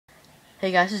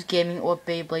Hey guys, this is Gaming or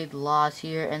Beyblade Laws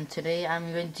here, and today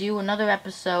I'm going to do another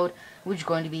episode, which is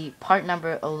going to be part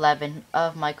number 11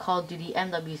 of my Call of Duty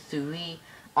MW3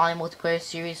 Online Multiplayer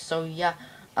series. So yeah,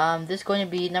 this is going to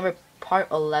be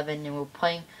part 11, and we're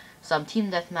playing some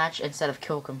Team Deathmatch instead of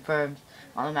Kill Confirmed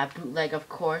on the map Bootleg, of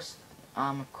course.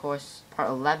 Part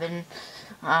 11.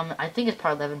 I think it's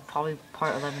part 11, probably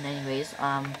part 11 anyways.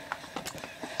 So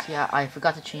yeah, I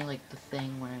forgot to change like the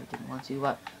thing when I didn't want to,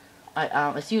 but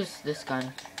let's use this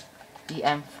gun, the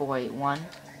M4A1.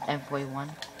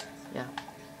 Yeah.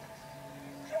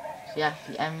 So yeah,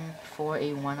 the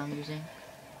M4A1 I'm using.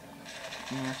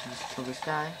 And I have to just kill this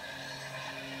guy.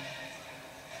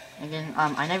 Again,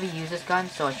 I never use this gun,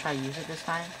 so I try to use it this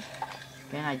time.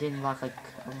 Again, I didn't lock like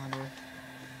another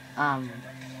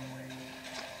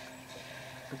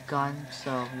the gun,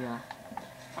 so yeah.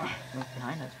 Look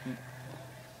behind us.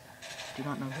 Do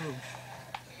not know who.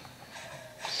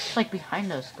 It's like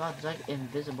behind us. God, it's like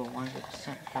invisible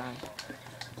 100% guys.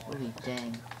 Holy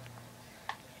dang.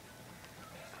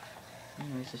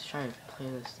 Anyways, let's try to play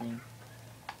this thing.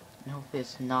 And hopefully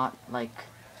it's not like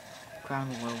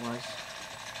Ground War was.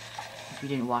 If you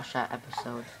didn't watch that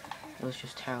episode, it was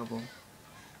just terrible.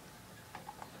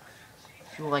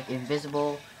 People were like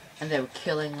invisible, and they were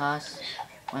killing us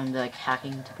when they're like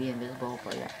hacking to be invisible,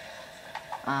 but yeah.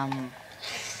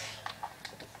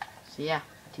 So yeah,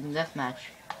 Team Deathmatch.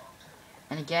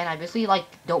 And again, I basically like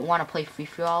don't want to play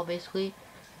free-for-all basically,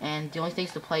 and the only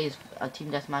things to play is Team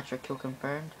Deathmatch or Kill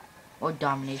Confirmed, or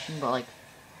Domination, but like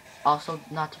also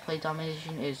not to play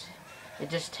Domination is it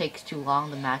just takes too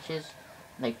long, the matches,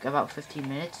 like about 15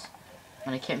 minutes,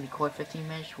 and I can't record 15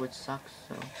 minutes, which sucks.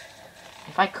 So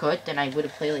if I could, then I would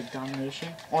have played like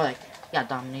Domination, or like, yeah,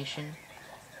 Domination,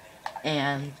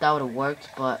 and that would have worked,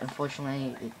 but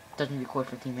unfortunately it doesn't record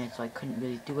 15 minutes, so I couldn't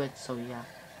really do it. So yeah,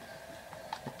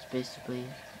 that's basically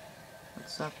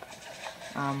what's up.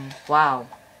 Wow.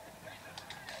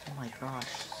 Oh my gosh,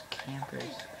 campers.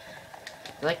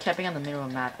 They're like camping on the middle of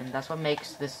the map, and that's what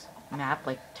makes this map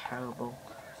like terrible.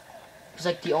 Cause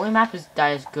like the only map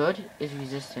that is good is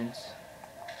Resistance,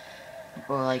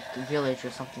 or like Village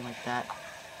or something like that.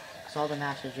 Cause all the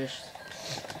maps are just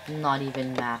not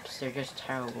even maps. They're just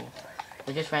terrible.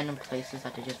 They're just random places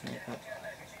that they just make up.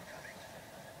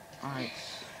 Alright.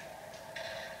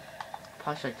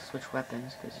 Probably should like switch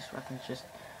weapons, because this weapon's just,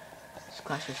 this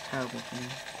clash is terrible for me.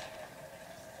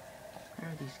 Where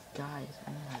are these guys?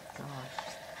 Oh my gosh.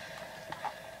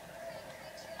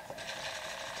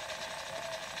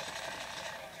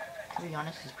 To be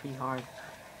honest, it's pretty hard.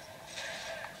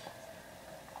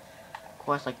 Of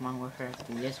course, like Modern Warfare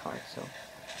 3 is hard, so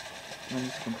no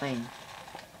need to complain.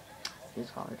 It is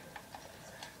hard.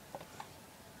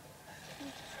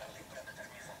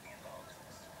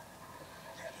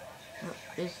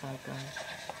 Where is that guy?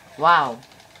 Wow.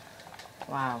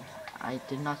 Wow. I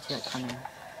did not see that coming.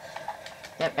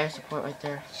 Yep, air support right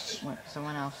there.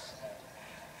 Someone else.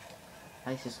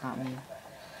 At least it's not me.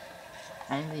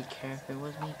 I didn't really care if it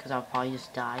was me, because I'll probably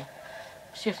just die.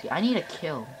 Seriously, I need a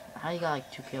kill. How you got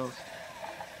like 2 kills?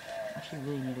 I actually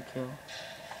really need a kill.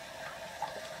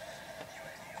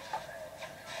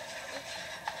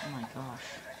 Oh my gosh.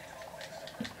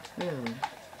 Ew.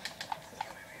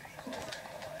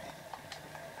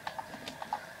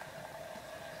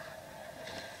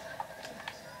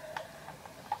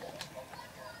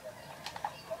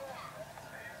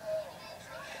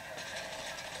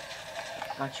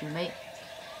 Got you, mate.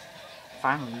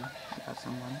 Finally, I got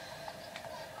someone.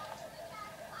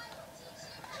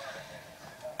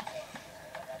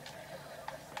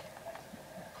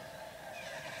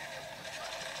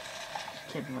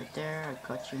 Kept me right there. I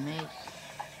got you, mate.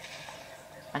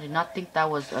 I did not think that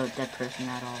was a dead person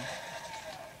at all.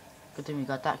 Good thing we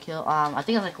got that kill. I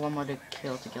think it's like one more to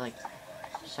kill to get like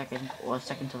second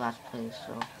to last place.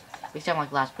 So basically I'm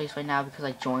like last place right now because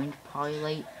I joined probably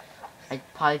late. I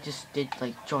probably just did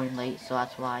like join late, so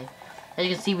that's why. As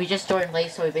you can see, we just joined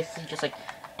late, so we basically just like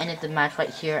ended the match right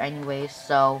here anyways.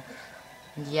 So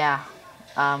yeah,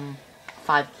 5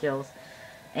 kills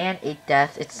and 8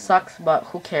 deaths. It sucks, but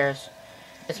who cares?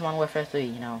 It's Modern Warfare 3,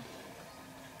 you know.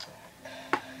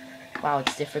 Wow,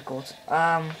 it's difficult.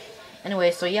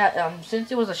 Anyway, so yeah,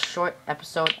 since it was a short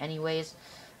episode anyways,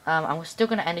 I'm still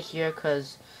gonna end it here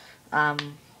because,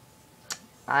 I'm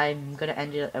gonna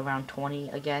end it around 20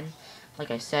 again, like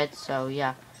I said, so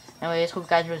yeah. Anyways, hope you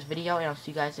guys enjoyed this video, and I'll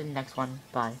see you guys in the next one.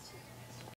 Bye.